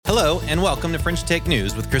Hello, and welcome to French Tech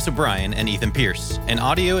News with Chris O'Brien and Ethan Pierce, an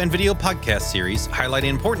audio and video podcast series highlighting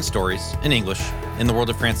important stories in English in the world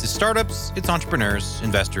of France's startups, its entrepreneurs,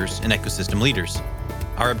 investors, and ecosystem leaders.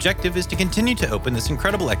 Our objective is to continue to open this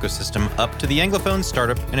incredible ecosystem up to the Anglophone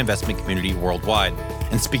startup and investment community worldwide.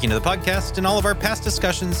 And speaking to the podcast and all of our past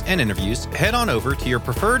discussions and interviews, head on over to your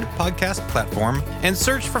preferred podcast platform and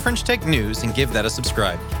search for French Tech News and give that a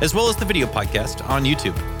subscribe, as well as the video podcast on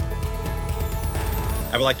YouTube.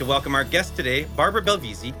 I would like to welcome our guest today, Barbara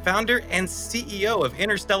Belvisi, founder and CEO of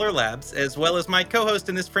Interstellar Labs, as well as my co-host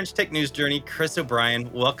in this French Tech News journey, Chris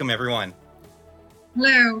O'Brien. Welcome, everyone.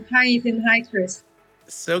 Hello. Hi, Ethan. Hi, Chris.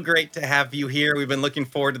 So great to have you here. We've been looking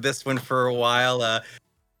forward to this one for a while.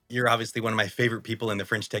 You're obviously one of my favorite people in the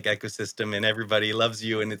French tech ecosystem, and everybody loves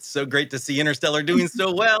you. And it's so great to see Interstellar doing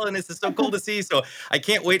so well, and this is so cool to see. So I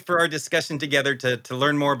can't wait for our discussion together to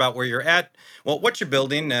learn more about where you're at, well, what you're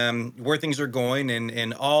building, where things are going,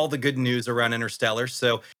 and all the good news around Interstellar.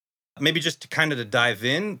 So maybe just to kind of to dive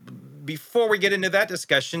in, before we get into that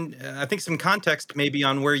discussion, I think some context maybe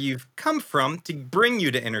on where you've come from to bring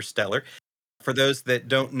you to Interstellar. For those that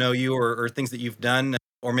don't know you or things that you've done,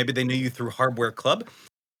 or maybe they knew you through Hardware Club,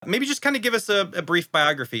 maybe just kind of give us a brief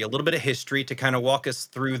biography, a little bit of history to kind of walk us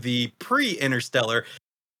through the pre-Interstellar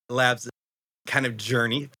Labs kind of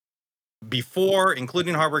journey, before,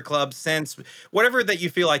 including Hardware Club, since, whatever that you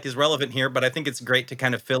feel like is relevant here. But I think it's great to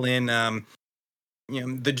kind of fill in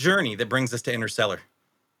the journey that brings us to Interstellar.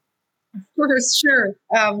 Of course, sure.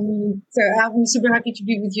 So I'm super happy to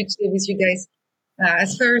be with you today, with you guys.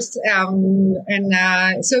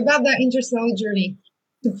 So about the Interstellar journey.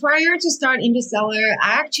 So prior to start Interstellar,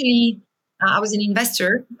 I was an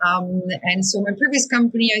investor. And so my previous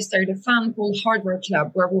company, I started a fund called Hardware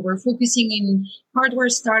Club, where we were focusing in hardware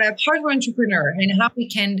startup, hardware entrepreneur, and how we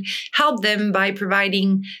can help them by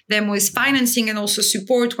providing them with financing and also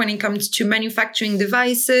support when it comes to manufacturing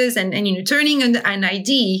devices and turning an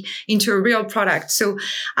idea into a real product. So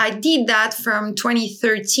I did that from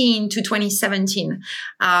 2013 to 2017.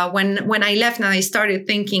 When I left and I started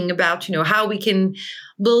thinking about, how we can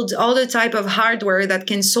build all the type of hardware that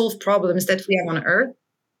can solve problems that we have on Earth.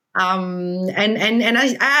 And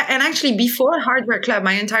actually before Hardware Club,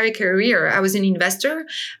 my entire career, I was an investor.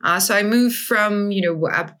 So I moved from,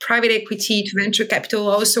 private equity to venture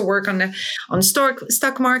capital. I also work on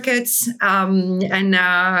stock markets.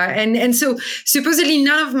 And so supposedly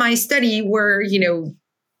none of my study were,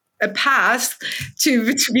 a path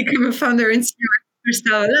to become a founder and CEO at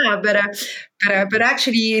Interstellar Lab, but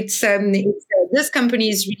actually it's this company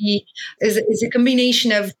is really is a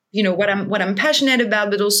combination of what I'm passionate about,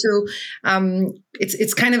 but also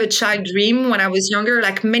it's kind of a child dream. When I was younger,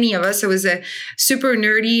 like many of us, I was super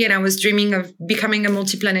nerdy, and I was dreaming of becoming a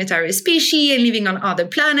multiplanetary species and living on other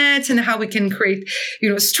planets, and how we can create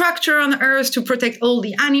structure on Earth to protect all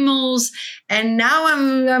the animals. And now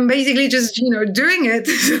I'm basically just doing it.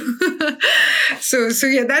 so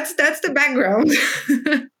yeah, that's the background.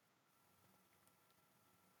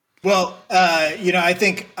 Well, I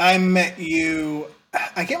think I met you,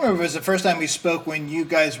 I can't remember if it was the first time we spoke when you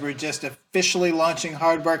guys were just officially launching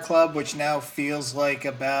Hardware Club, which now feels like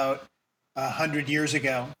about 100 years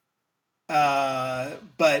ago. It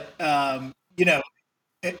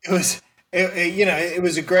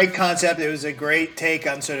was a great concept. It was a great take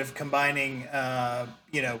on sort of combining,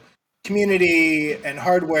 community and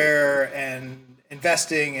hardware and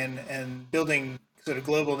investing and building sort of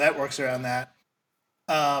global networks around that.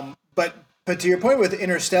 But to your point with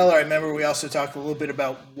Interstellar, I remember we also talked a little bit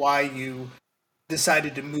about why you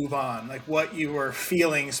decided to move on, like what you were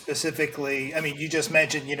feeling specifically. I mean, you just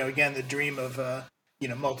mentioned, again, the dream of,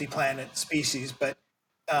 multi-planet species, but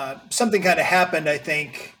something kind of happened, I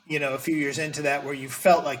think, a few years into that where you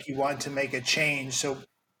felt like you wanted to make a change. So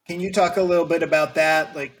can you talk a little bit about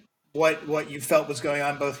that, like what you felt was going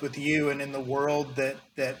on both with you and in the world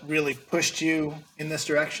that really pushed you in this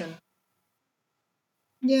direction?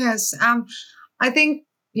 Yes. I think,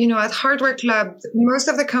 at Hardware Club, most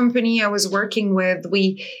of the company I was working with,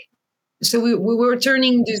 we were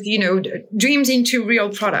turning these, dreams into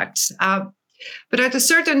real products. But at a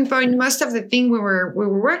certain point, most of the thing we were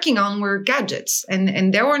working on were gadgets,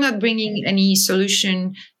 and they were not bringing any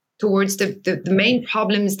solution towards the main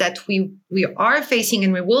problems that we are facing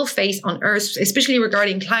and we will face on Earth, especially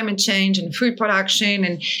regarding climate change and food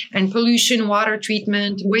production and pollution, water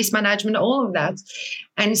treatment, waste management, all of that.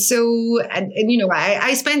 And so,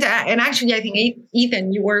 I spent, and actually, I think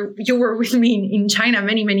Ethan, you were with me in China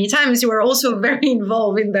many times. You were also very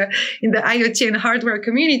involved in the IoT and hardware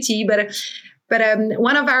community, but But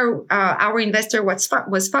one of our investor was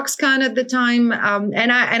Foxconn at the time,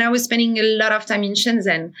 and I was spending a lot of time in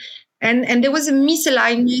Shenzhen, and there was a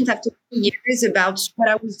misalignment after 2 years about what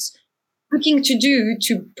I was looking to do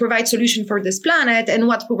to provide solution for this planet and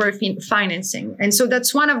what we were financing. And so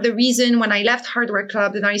that's one of the reasons when I left Hardware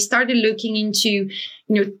Club that I started looking into,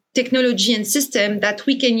 technology and system that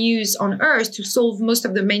we can use on Earth to solve most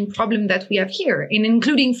of the main problem that we have here, and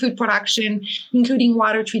including food production, including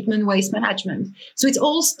water treatment, waste management. So it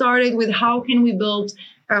all started with how can we build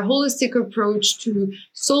a holistic approach to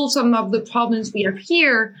solve some of the problems we have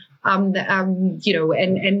here. And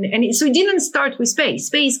so it didn't start with space.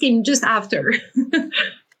 Space came just after.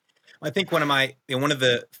 I think one of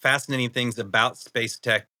the fascinating things about space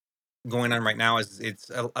tech going on right now is it's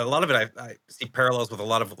a lot of it. I see parallels with a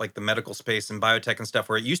lot of like the medical space and biotech and stuff,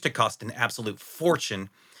 where it used to cost an absolute fortune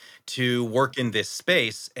to work in this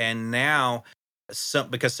space, and now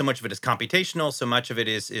because so much of it is computational, so much of it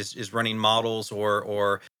is running models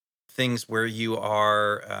or things where you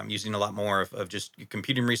are using a lot more of just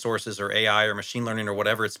computing resources or AI or machine learning or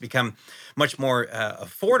whatever. It's become much more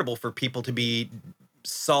affordable for people to be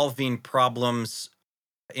solving problems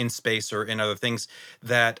in space or in other things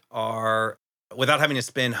that are without having to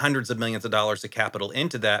spend hundreds of millions of dollars of capital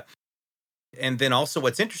into that. And then also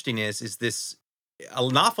what's interesting is this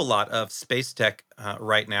an awful lot of space tech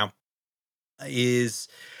right now is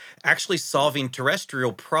actually solving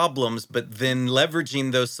terrestrial problems, but then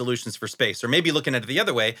leveraging those solutions for space. Or maybe looking at it the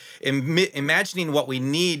other way, imagining what we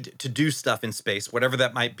need to do stuff in space, whatever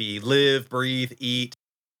that might be, live, breathe, eat,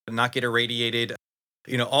 not get irradiated,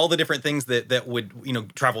 all the different things that would,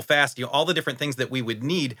 travel fast, all the different things that we would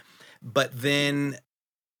need. But then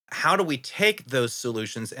how do we take those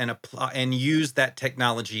solutions and apply and use that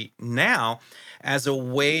technology now as a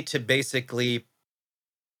way to basically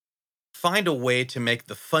find a way to make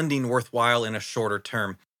the funding worthwhile in a shorter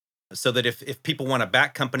term, so that if people want to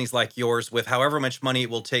back companies like yours with however much money it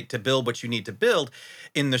will take to build what you need to build,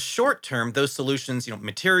 in the short term, those solutions,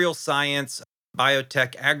 material science,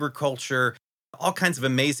 biotech, agriculture, all kinds of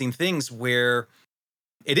amazing things where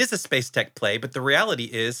it is a space tech play, but the reality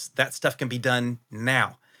is that stuff can be done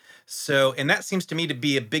now. So, and that seems to me to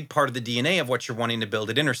be a big part of the DNA of what you're wanting to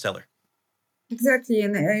build at Interstellar. Exactly,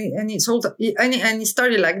 and it's all and it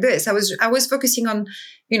started like this. I was focusing on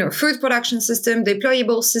food production system,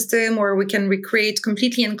 deployable system where we can recreate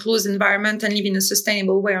completely enclosed environment and live in a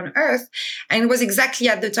sustainable way on Earth. And it was exactly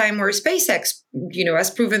at the time where SpaceX has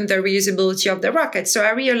proven the reusability of the rocket. So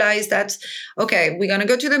I realized that okay, we're gonna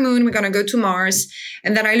go to the moon, we're gonna go to Mars,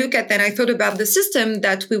 and then I thought about the system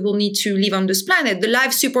that we will need to live on this planet, the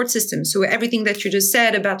life support system. So everything that you just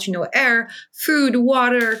said about air, food,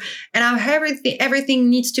 water, and how everything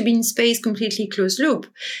needs to be in space, completely closed loop.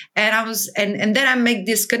 And then I make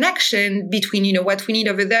this connection between what we need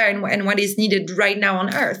over there and what is needed right now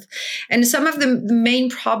on Earth. And some of the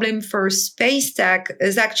main problem for space tech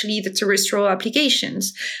is actually the terrestrial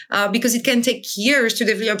applications, because it can take years to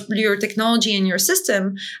develop your technology and your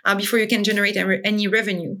system before you can generate any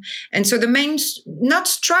revenue. And so the main not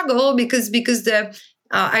struggle because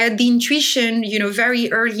I had the intuition,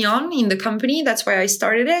 very early on in the company. That's why I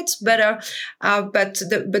started it. But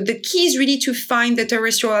the key is really to find the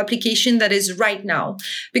terrestrial application that is right now.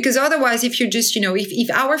 Because otherwise, if you just, if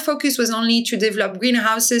our focus was only to develop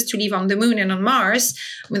greenhouses to live on the moon and on Mars,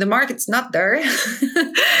 the market's not there.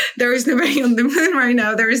 There is nobody on the moon right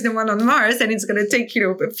now. There is no one on Mars, and it's going to take,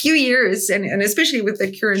 a few years, and especially with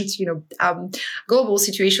the current, global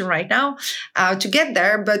situation right now, to get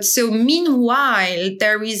there. But so meanwhile,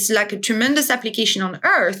 there is like a tremendous application on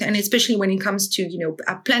Earth, and especially when it comes to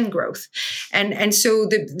plant growth, and so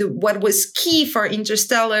what was key for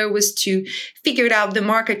Interstellar was to figure out the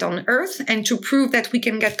market on Earth and to prove that we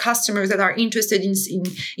can get customers that are interested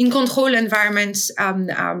in controlled environments,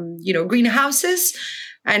 greenhouses.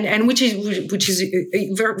 And which is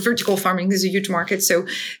vertical farming is a huge market. So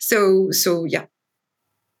yeah.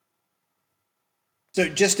 So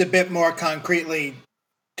just a bit more concretely,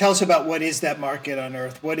 tell us about what is that market on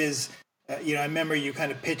Earth? What is, I remember you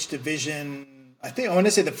kind of pitched a vision. I want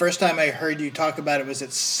to say the first time I heard you talk about it was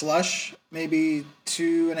at Slush, maybe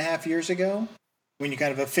 2.5 years ago, when you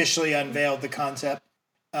kind of officially unveiled the concept.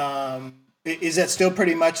 Is that still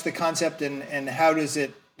pretty much the concept, and how does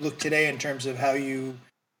it look today in terms of how you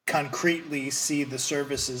concretely see the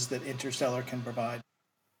services that Interstellar can provide?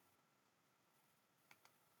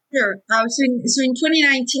 Sure. So in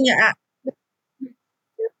 2019,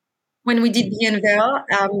 when we did the unveil.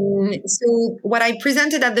 So what I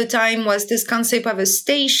presented at the time was this concept of a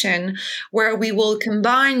station where we will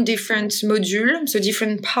combine different modules, so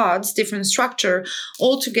different pods, different structure,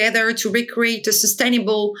 all together to recreate a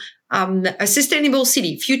sustainable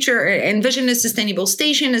city, envision a sustainable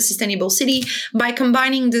station, a sustainable city by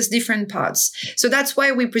combining these different pods. So that's what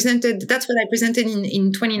I presented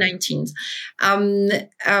in 2019.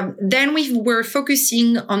 Then we were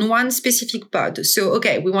focusing on one specific pod. So,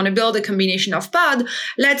 okay, we want to build a combination of pod.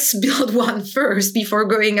 Let's build one first before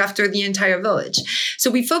going after the entire village. So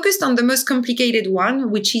we focused on the most complicated one,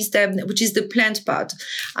 which is the plant pod.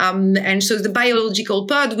 And so the biological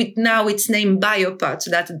pod, with now it's named Biopod.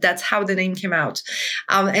 So that's how the name came out.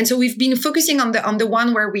 And so we've been focusing on the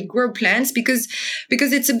one where we grow plants because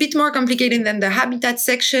it's a bit more complicated than the habitat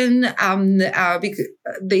section. Because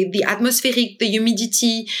the atmospheric, the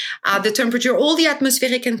humidity, the temperature, all the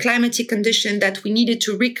atmospheric and climatic condition that we needed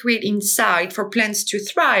to recreate inside for plants to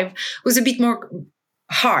thrive was a bit more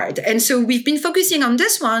hard. And so we've been focusing on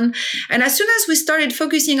this one. And as soon as we started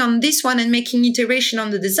focusing on this one and making iteration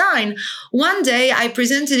on the design, one day I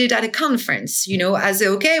presented it at a conference,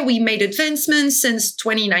 we made advancements since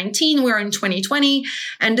 2019. We're in 2020.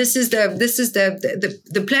 And this is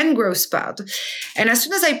the plant growth part. And as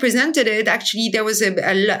soon as I presented it, actually, there was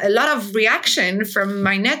a lot of reaction from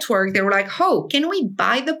my network. They were like, oh, can we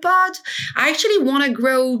buy the pod? I actually want to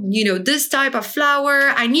grow, this type of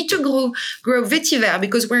flower. I need to grow vetiver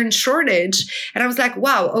because we're in shortage. And I was like,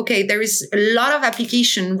 wow, okay, there is a lot of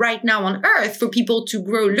application right now on Earth for people to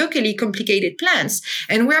grow locally complicated plants.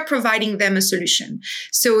 And we're providing them a solution.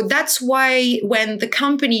 So that's why when the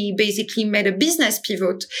company basically made a business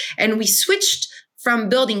pivot and we switched from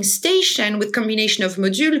building station with combination of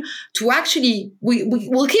module to actually,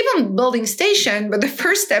 we'll keep on building station, but the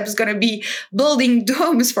first step is going to be building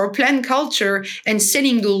domes for plant culture and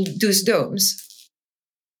selling those domes.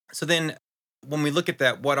 So then when we look at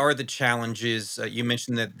that, what are the challenges? You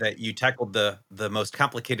mentioned that you tackled the most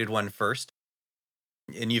complicated one first.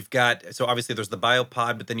 And you've got, so obviously there's the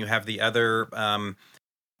biopod, but then you have the other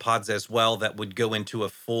pods as well that would go into a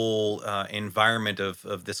full environment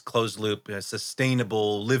of this closed loop,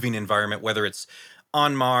 sustainable living environment, whether it's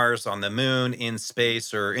on Mars, on the moon, in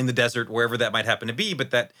space, or in the desert, wherever that might happen to be,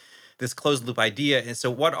 but this closed loop idea. And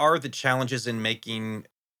so what are the challenges in making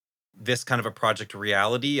this kind of a project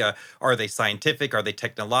reality? Are they scientific? Are they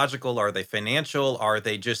technological? Are they financial? Are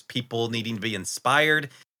they just people needing to be inspired?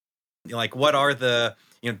 Like, what are the,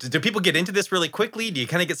 do people get into this really quickly? Do you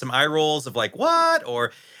kind of get some eye rolls of like, what?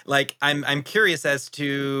 Or like, I'm curious as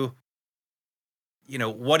to,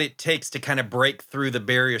 what it takes to kind of break through the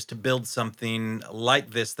barriers to build something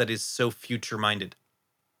like this that is so future minded.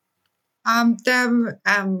 I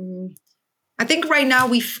think right now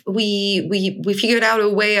we figured out a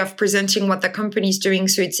way of presenting what the company is doing,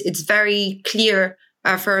 so it's very clear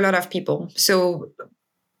for a lot of people. So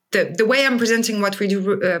the way I'm presenting what we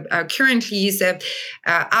do currently is that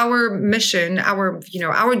our mission,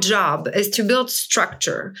 our job is to build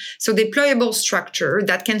structure, so deployable structure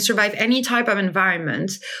that can survive any type of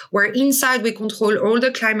environment, where inside we control all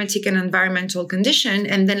the climatic and environmental condition,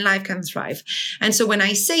 and then life can thrive. And so when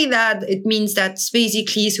I say that, it means that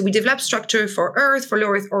basically, so we develop structure for Earth, for low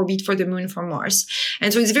Earth orbit, for the Moon, for Mars.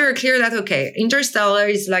 And so it's very clear that, okay, Interstellar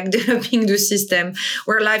is like developing the system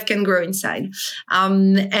where life can grow inside.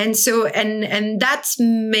 And so, and that's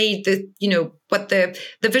made what the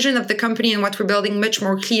vision of the company and what we're building much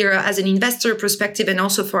more clear as an investor perspective and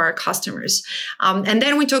also for our customers. And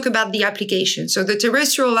then we talk about the application. So the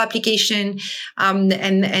terrestrial application,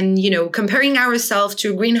 and comparing ourselves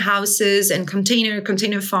to greenhouses and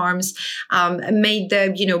container farms, made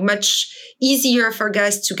the, much easier for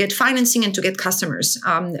guys to get financing and to get customers,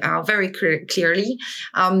 very clearly.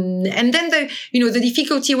 And then the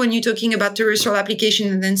difficulty when you're talking about terrestrial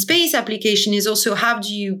application and then space application is also how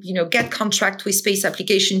do you, get contract with space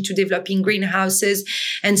application to developing greenhouses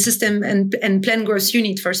and system and plant growth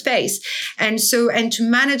unit for space. And to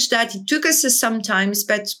manage that, it took us some time,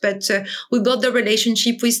 but we built the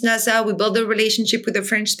relationship with NASA. We built the relationship with the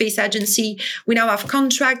French Space Agency. We now have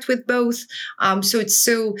contract with both.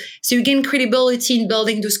 So you gain credibility in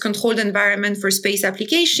building this controlled environment for space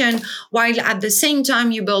application, while at the same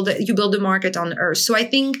time you build the market on Earth. So I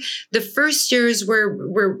think the first years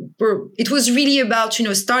it was really about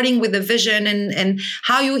starting with the vision and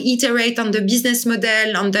how you iterate on the business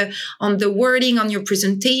model, on the wording, on your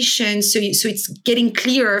presentation, so it's getting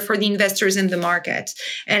clearer for the investors in the market.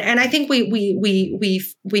 And I think we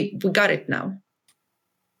got it now.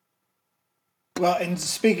 Well, and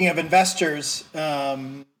speaking of investors,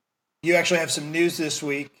 you actually have some news this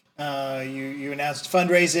week You announced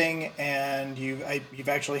fundraising, and you've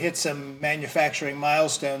actually hit some manufacturing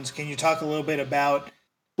milestones. Can you talk a little bit about,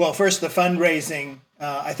 well, first the fundraising?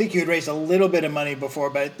 I think you had raised a little bit of money before,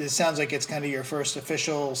 but it sounds like it's kind of your first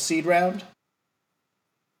official seed round.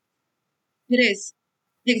 It is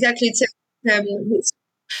exactly.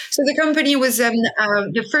 So the company was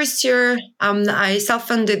the first year I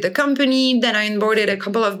self-funded the company. Then I onboarded a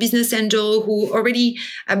couple of business angels who already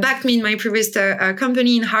backed me in my previous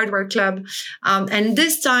company in Hardware Club. And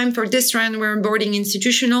this time for this round, we're onboarding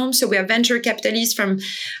institutional. So we have venture capitalists from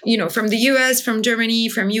the US, from Germany,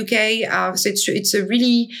 from UK. So it's a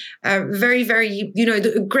really very, very,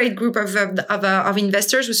 a great group of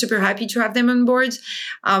investors. We're super happy to have them on board.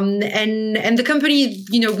 And the company,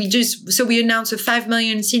 we announced a 5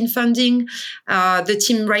 million seed funding. The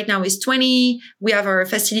team right now is 20. We have our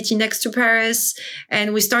facility next to Paris,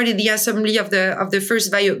 and we started the assembly of the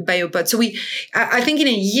first biopod. So I think in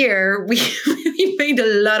a year we made a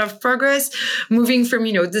lot of progress, moving from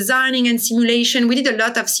designing and simulation. We did a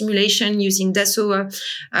lot of simulation using Dassault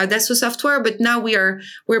software, but now we're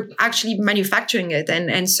actually manufacturing it,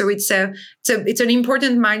 and so it's an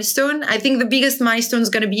important milestone. I think the biggest milestone is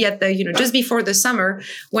going to be at the just before the summer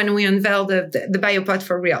when we unveil the biopod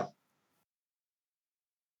for real.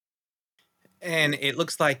 And it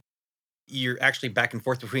looks like you're actually back and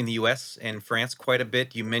forth between the US and France quite a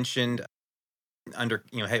bit. You mentioned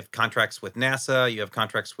have contracts with NASA, you have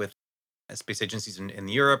contracts with space agencies in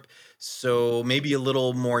Europe. So maybe a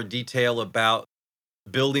little more detail about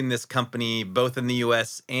building this company both in the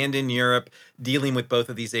US and in Europe, dealing with both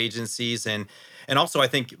of these agencies, and also I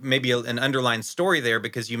think maybe an underlying story there,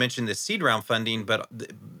 because you mentioned the seed round funding, but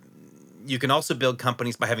you can also build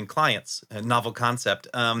companies by having clients, a novel concept,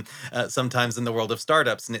 sometimes in the world of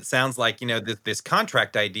startups. And it sounds like, this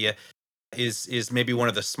contract idea is maybe one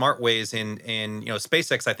of the smart ways in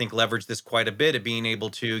SpaceX, I think, leveraged this quite a bit of being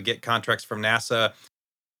able to get contracts from NASA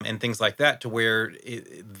and things like that, to where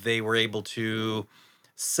they were able to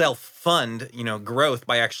self-fund, growth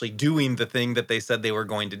by actually doing the thing that they said they were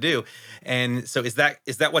going to do. And so is that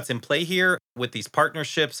what's in play here with these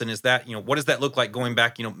partnerships? And is that, what does that look like going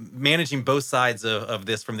back, managing both sides of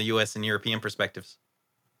this from the US and European perspectives?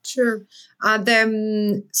 Sure.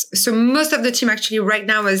 So most of the team actually right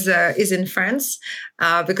now is in France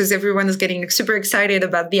because everyone is getting super excited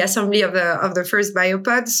about the assembly of the first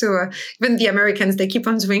biopod. So even the Americans, they keep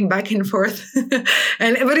on doing back and forth,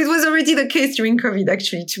 but it was already the case during COVID,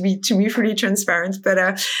 actually, to be fully transparent.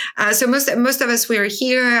 But so most of us, we are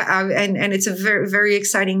here, and it's a very, very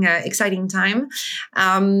exciting time.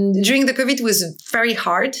 During the COVID, it was very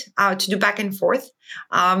hard to do back and forth.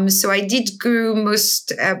 So I did grow most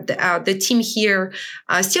the team here.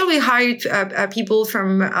 Still, we hired people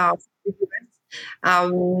from the US.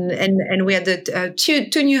 And we had the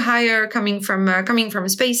two new hire coming from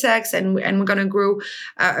SpaceX, and we're going to grow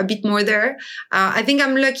a bit more there. I think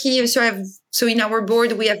I'm lucky. So in our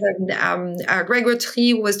board, we have Gregor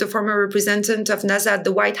Tree, who was the former representative of NASA at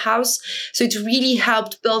the White House. So it really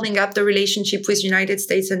helped building up the relationship with United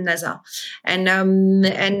States and NASA. And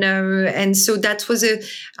so that was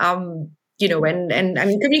and I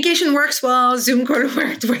mean, communication works well, Zoom call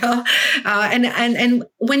worked well. And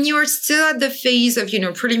when you're still at the phase of,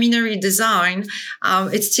 preliminary design,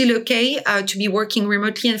 it's still okay to be working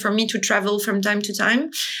remotely and for me to travel from time to time.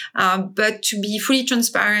 But to be fully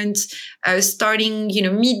transparent, starting,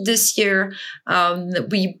 mid this year,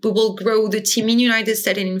 we will grow the team in the United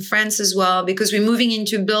States and in France as well, because we're moving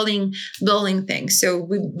into building things. So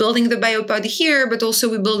we're building the biopod here, but also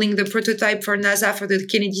we're building the prototype for NASA for the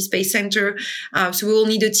Kennedy Space Center. So we will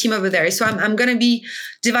need a team over there. So I'm going to be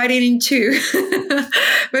divided in two,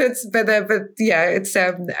 but yeah,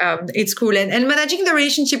 it's cool. And managing the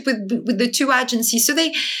relationship with the two agencies.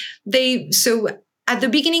 So at the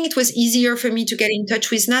beginning, it was easier for me to get in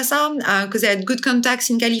touch with NASA because I had good contacts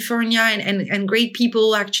in California and great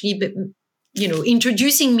people actually,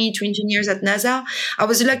 introducing me to engineers at NASA. I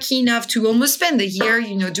was lucky enough to almost spend a year,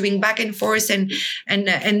 doing back and forth and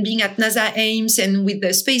being at NASA Ames and with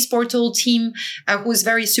the Space Portal team, who was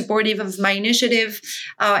very supportive of my initiative.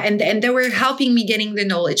 And they were helping me getting the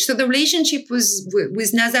knowledge. So the relationship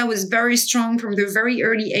with NASA was very strong from the very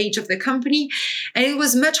early age of the company. And it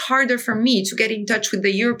was much harder for me to get in touch with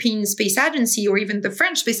the European Space Agency or even the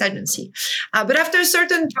French Space Agency. But after a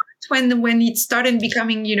certain time, when it started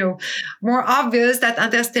becoming, more obvious that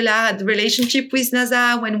Interstellar had a relationship with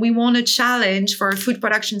NASA, when we won a challenge for a food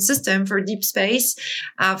production system for deep space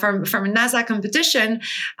from a NASA competition,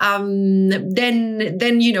 then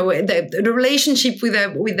the relationship with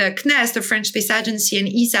the CNES, the French Space Agency, and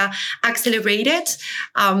ESA accelerated.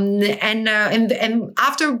 And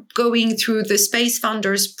after going through the Space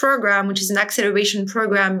Founders Program, which is an acceleration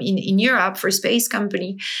program in Europe for space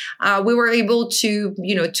company, we were able to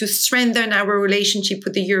strengthen our relationship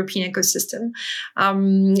with the European ecosystem,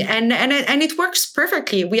 and it works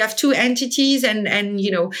perfectly. We have two entities, and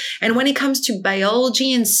when it comes to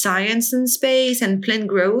biology and science and space and plant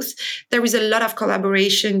growth, there is a lot of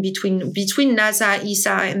collaboration between NASA,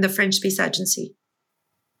 ESA, and the French Space Agency.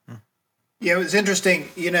 Yeah, it was interesting.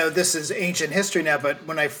 This is ancient history now, but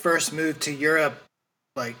when I first moved to Europe,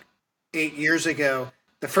 like 8 years ago,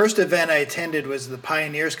 the first event I attended was the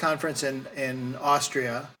Pioneers Conference in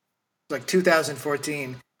Austria, like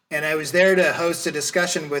 2014. And I was there to host a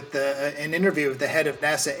discussion with an interview with the head of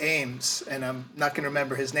NASA Ames, and I'm not going to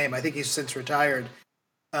remember his name. I think he's since retired.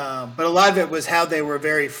 But a lot of it was how they were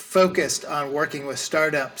very focused on working with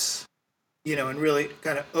startups, and really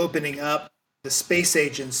kind of opening up the space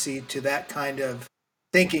agency to that kind of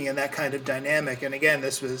thinking and that kind of dynamic. And again,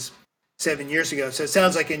 this was 7 years ago. So it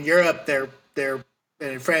sounds like in Europe, they're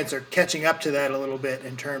and in France are catching up to that a little bit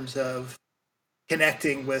in terms of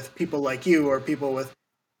connecting with people like you or people with,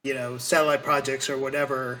 satellite projects or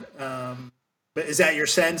whatever. But is that your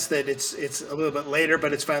sense that it's a little bit later,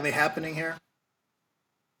 but it's finally happening here?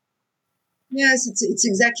 Yes, it's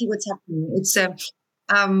exactly what's happening. It's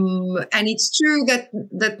and it's true that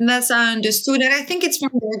NASA understood, and I think it's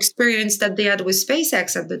from their experience that they had with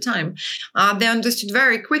SpaceX at the time. They understood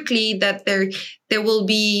very quickly that there will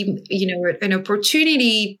be, an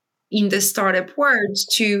opportunity in the startup world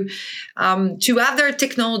to have their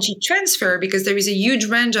technology transfer, because there is a huge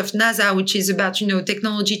range of NASA, which is about,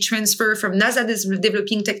 technology transfer from NASA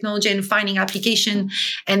developing technology and finding application,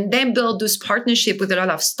 and then build this partnership with a lot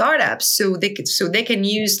of startups so they can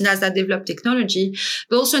use NASA developed technology.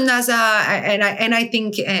 But also NASA, and I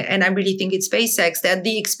really think it's SpaceX, that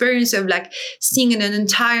the experience of like seeing an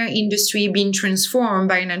entire industry being transformed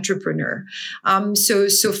by an entrepreneur. So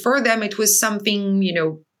for them, it was something,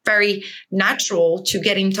 very natural to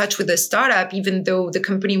get in touch with a startup, even though the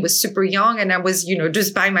company was super young and I was,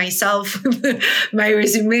 just by myself, my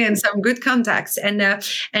resume and some good contacts. And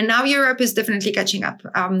now Europe is definitely catching up.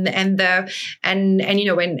 And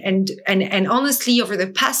honestly, over the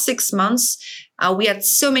past 6 months, we had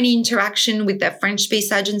so many interaction with the French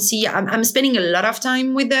Space Agency. I'm spending a lot of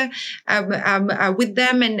time with them and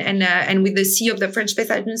with the CEO of the French Space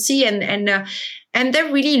Agency, and they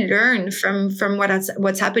really learn from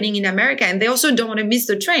what's happening in America. And they also don't want to miss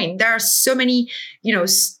the train. There are so many,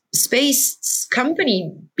 space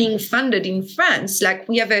company being funded in France. Like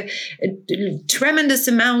we have a tremendous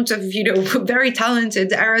amount of, very talented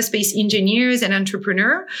aerospace engineers and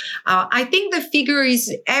entrepreneurs. I think the figure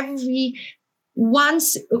is every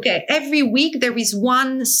week there is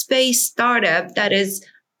one space startup that is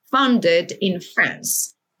funded in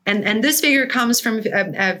France. And this figure comes from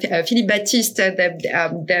Philippe Baptiste,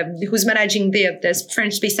 who's managing the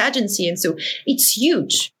French Space Agency. And so it's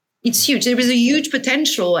huge. It's huge. There is a huge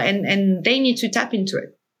potential, and they need to tap into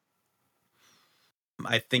it.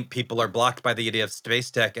 I think people are blocked by the idea of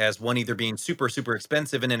space tech as one either being super, super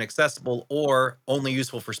expensive and inaccessible or only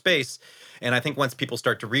useful for space. And I think once people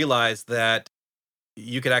start to realize that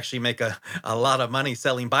you could actually make a lot of money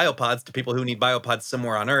selling biopods to people who need biopods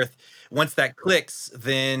somewhere on Earth. Once that clicks,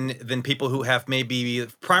 then people who have maybe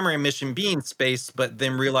primary mission being space, but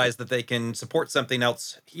then realize that they can support something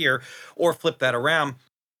else here or flip that around.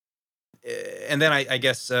 And then I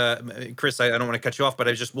guess, Chris, I don't want to cut you off, but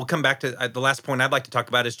we'll come back to the last point I'd like to talk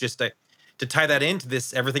about is just to tie that into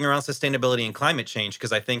this, everything around sustainability and climate change,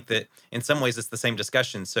 because I think that in some ways it's the same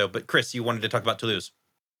discussion. So, but Chris, you wanted to talk about Toulouse.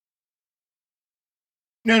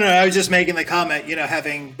 No, I was just making the comment,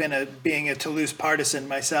 having being a Toulouse partisan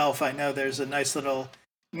myself, I know there's a nice little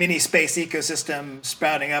mini space ecosystem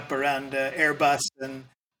sprouting up around Airbus and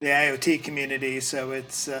the IoT community. So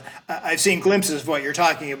it's, I've seen glimpses of what you're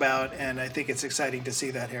talking about, and I think it's exciting to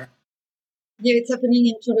see that here. Yeah, it's happening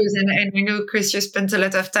in Toulouse, and I know Chris just spent a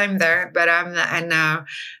lot of time there. But and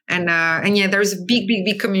yeah, there's a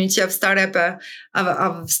big community of startup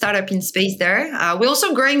in space there. We're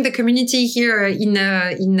also growing the community here in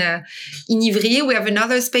Ivry. We have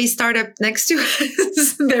another space startup next to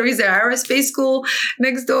us. There is an aerospace school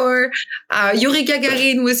next door. Yuri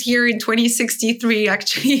Gagarin was here in 2063,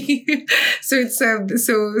 actually. So it's so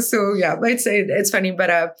yeah. It's funny,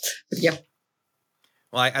 but yeah.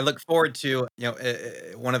 Well, I look forward to,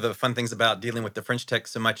 one of the fun things about dealing with the French tech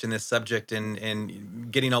so much in this subject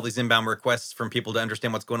and getting all these inbound requests from people to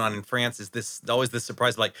understand what's going on in France is this always this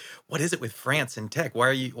surprise like, what is it with France and tech?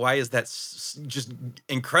 Why is that just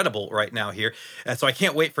incredible right now here? So I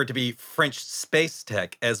can't wait for it to be French space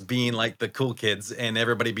tech as being like the cool kids and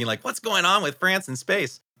everybody being like, what's going on with France and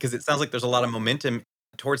space? Because it sounds like there's a lot of momentum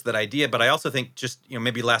towards that idea. But I also think just,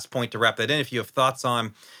 maybe last point to wrap that in, if you have thoughts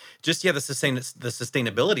on just the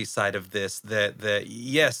sustainability side of this, the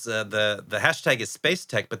yes, the hashtag is space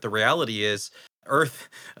tech, but the reality is Earth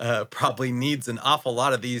probably needs an awful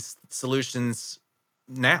lot of these solutions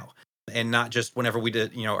now, and not just whenever we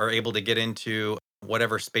are able to get into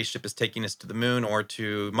whatever spaceship is taking us to the moon or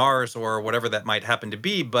to Mars or whatever that might happen to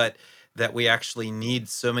be, but that we actually need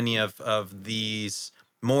so many of these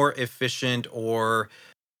more efficient or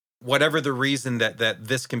whatever the reason that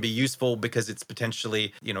this can be useful because it's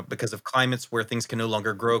potentially because of climates where things can no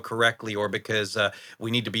longer grow correctly, or because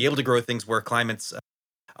we need to be able to grow things where climates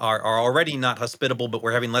are already not hospitable, but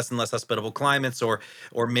we're having less and less hospitable climates, or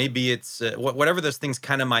maybe it's whatever those things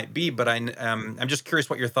kind of might be. But I'm just curious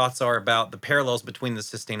what your thoughts are about the parallels between the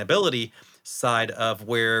sustainability side of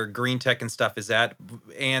where green tech and stuff is at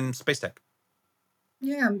and space tech.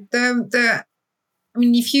 Yeah, I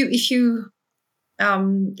mean, if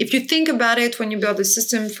you think about it, when you build a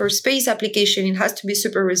system for space application, it has to be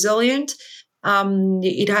super resilient.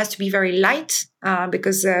 It has to be very light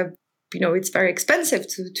because it's very expensive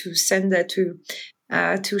to send that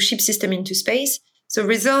to ship system into space. So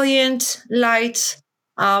resilient, light,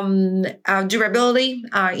 durability.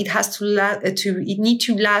 It has it need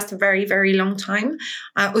to last a very, very long time.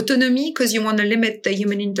 Autonomy, because you want to limit the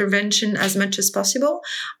human intervention as much as possible.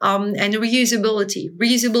 And reusability.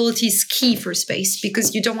 Reusability is key for space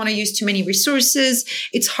because you don't want to use too many resources.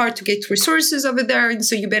 It's hard to get resources over there, and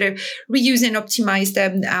so you better reuse and optimize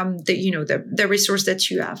the resource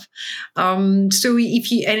that you have. So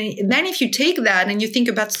if you take that and you think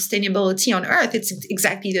about sustainability on Earth, it's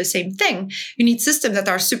exactly the same thing. You need systems that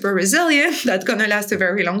are super resilient, that going to last a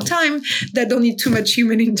very long time, that don't need too much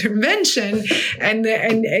human intervention, and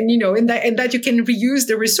that you can reuse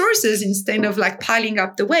the resources instead of like piling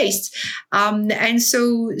up the waste. And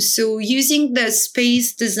so using the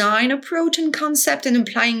space design approach and concept and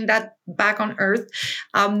applying that back on Earth,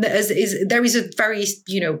 there is a very,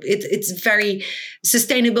 it's very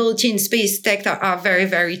sustainability in space tech that are very,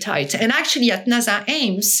 very tight. And actually at NASA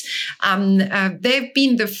Ames, they've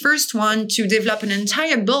been the first one to develop an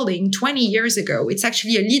entire building 20 years ago. It's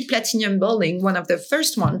actually a LEED Platinum building, one of the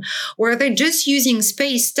first one, where they're just using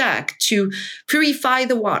space tech to purify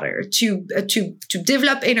the water, to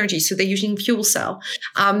develop energy. So they're using fuel cell,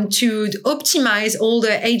 to optimize all the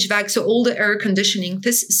HVAC, so all the air conditioning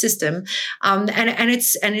system. And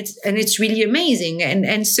it's really amazing.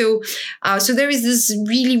 And so there is this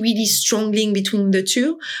really, really strong link between the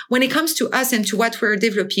two. When it comes to us and to what we're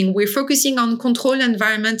developing, we're focusing on controlled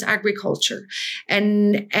environment agriculture.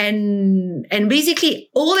 And basically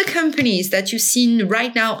all the companies that you've seen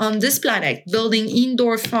right now on this planet building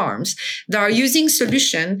indoor farms that are using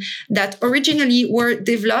solutions that originally were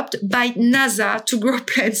developed by NASA to grow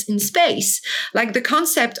plants in space. Like the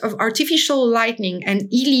concept of artificial lighting and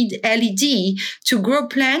LED to grow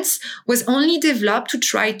plants was only developed to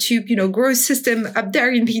try to, grow a system up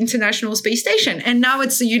there in the International Space Station. And now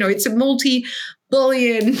it's a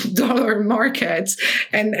multi-billion-dollar market,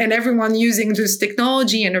 and everyone using this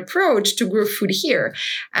technology and approach to grow food here.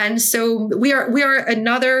 And so we are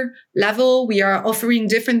another level. We are offering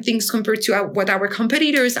different things compared to what our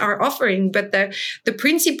competitors are offering. But the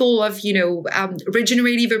principle of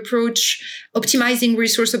regenerative approach, optimizing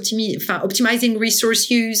resource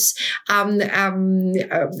use,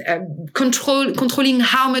 controlling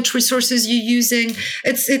how much resources you're using.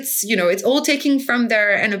 It's all taken from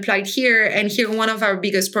there and applied here. And here, one of our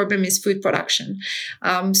biggest problem is food production.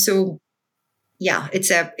 So yeah,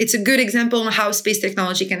 it's a good example of how space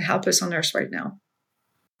technology can help us on Earth right now.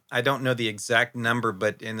 I don't know the exact number,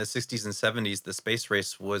 but in the 60s and 70s, the space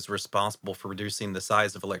race was responsible for reducing the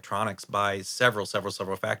size of electronics by several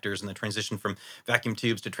factors, and the transition from vacuum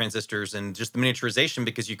tubes to transistors and just the miniaturization,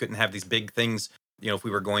 because you couldn't have these big things, if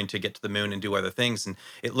we were going to get to the moon and do other things. And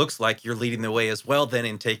it looks like you're leading the way as well then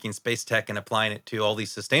in taking space tech and applying it to all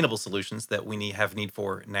these sustainable solutions that we have need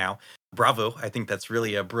for now. Bravo. I think that's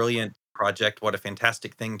really a brilliant project. What a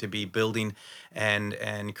fantastic thing to be building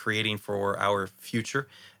and creating for our future.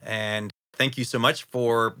 And thank you so much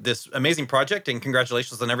for this amazing project, and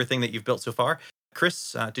congratulations on everything that you've built so far.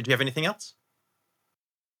 Chris, did you have anything else?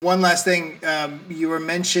 One last thing, you were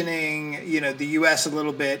mentioning, the U.S. a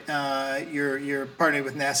little bit. You're partnering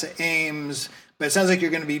with NASA Ames, but it sounds like you're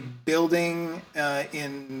going to be building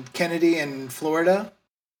in Kennedy in Florida.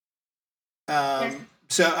 Yes.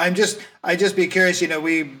 So I'd just be curious.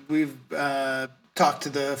 We've talked to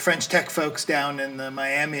the French tech folks down in the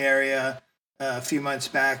Miami area a few months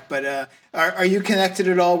back, but are you connected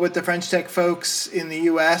at all with the French tech folks in the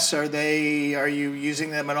U.S.? Are you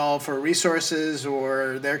using them at all for resources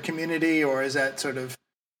or their community, or is that sort of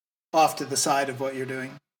off to the side of what you're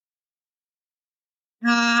doing?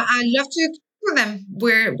 I'd love to talk to them.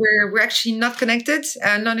 We're actually not connected,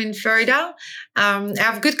 not in Florida. I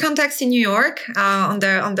have good contacts in New York on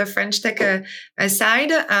the French tech side,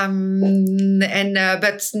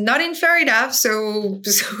 but not in Florida. So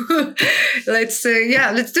let's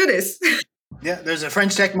do this. Yeah, there's a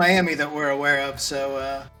French Tech Miami that we're aware of,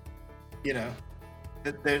 so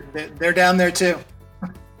they're down there too.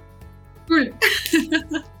 Cool.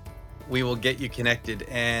 We will get you connected,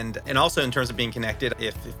 and also in terms of being connected,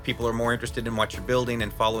 if people are more interested in what you're building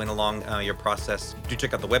and following along your process, do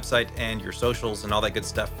check out the website and your socials and all that good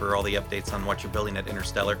stuff for all the updates on what you're building at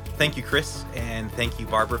Interstellar. Thank you, Chris, and thank you,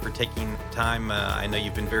 Barbara, for taking time. I know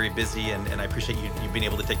you've been very busy, and I appreciate you being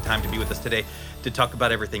able to take time to be with us today to talk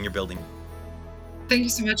about everything you're building. Thank you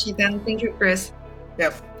so much, Ethan. Thank you, Chris.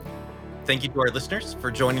 Yep. Thank you to our listeners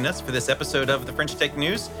for joining us for this episode of the French Tech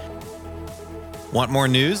News. Want more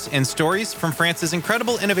news and stories from France's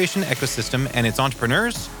incredible innovation ecosystem and its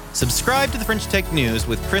entrepreneurs? Subscribe to the French Tech News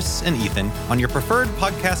with Chris and Ethan on your preferred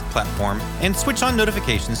podcast platform and switch on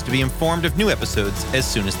notifications to be informed of new episodes as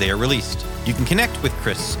soon as they are released. You can connect with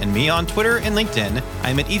Chris and me on Twitter and LinkedIn.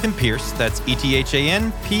 I'm at Ethan Pierce, that's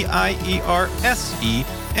ETHANPIERSE,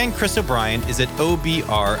 and Chris O'Brien is at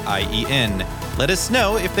OBRIEN. Let us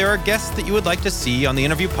know if there are guests that you would like to see on the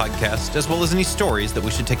interview podcast, as well as any stories that we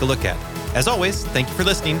should take a look at. As always, thank you for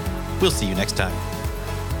listening. We'll see you next time.